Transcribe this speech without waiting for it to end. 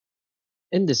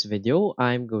In this video,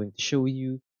 I'm going to show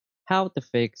you how to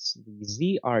fix the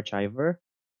Zarchiver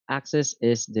Access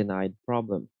Is Denied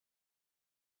problem.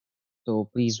 So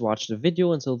please watch the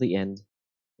video until the end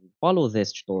and follow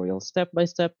this tutorial step by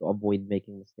step to avoid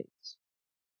making mistakes.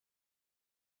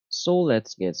 So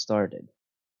let's get started.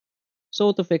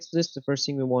 So to fix this, the first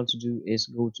thing we want to do is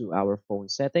go to our phone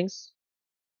settings.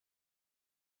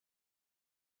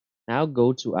 Now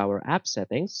go to our app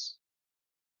settings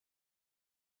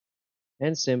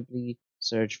and simply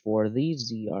search for the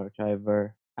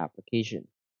Zarchiver application.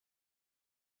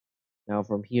 Now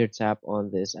from here, tap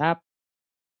on this app.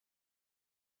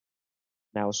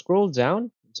 Now scroll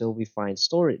down until we find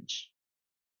storage.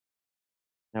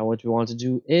 Now what we want to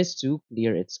do is to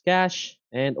clear its cache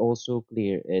and also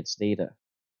clear its data.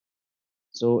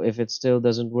 So if it still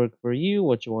doesn't work for you,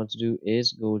 what you want to do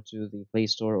is go to the Play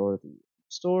Store or the App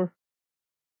Store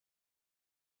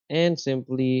and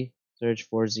simply search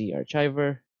for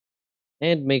Zarchiver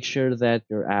and make sure that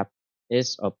your app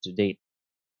is up to date.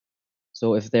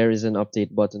 So if there is an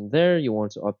update button there, you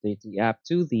want to update the app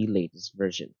to the latest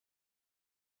version.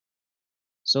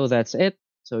 So that's it.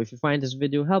 So if you find this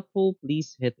video helpful,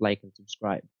 please hit like and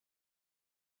subscribe.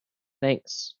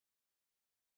 Thanks.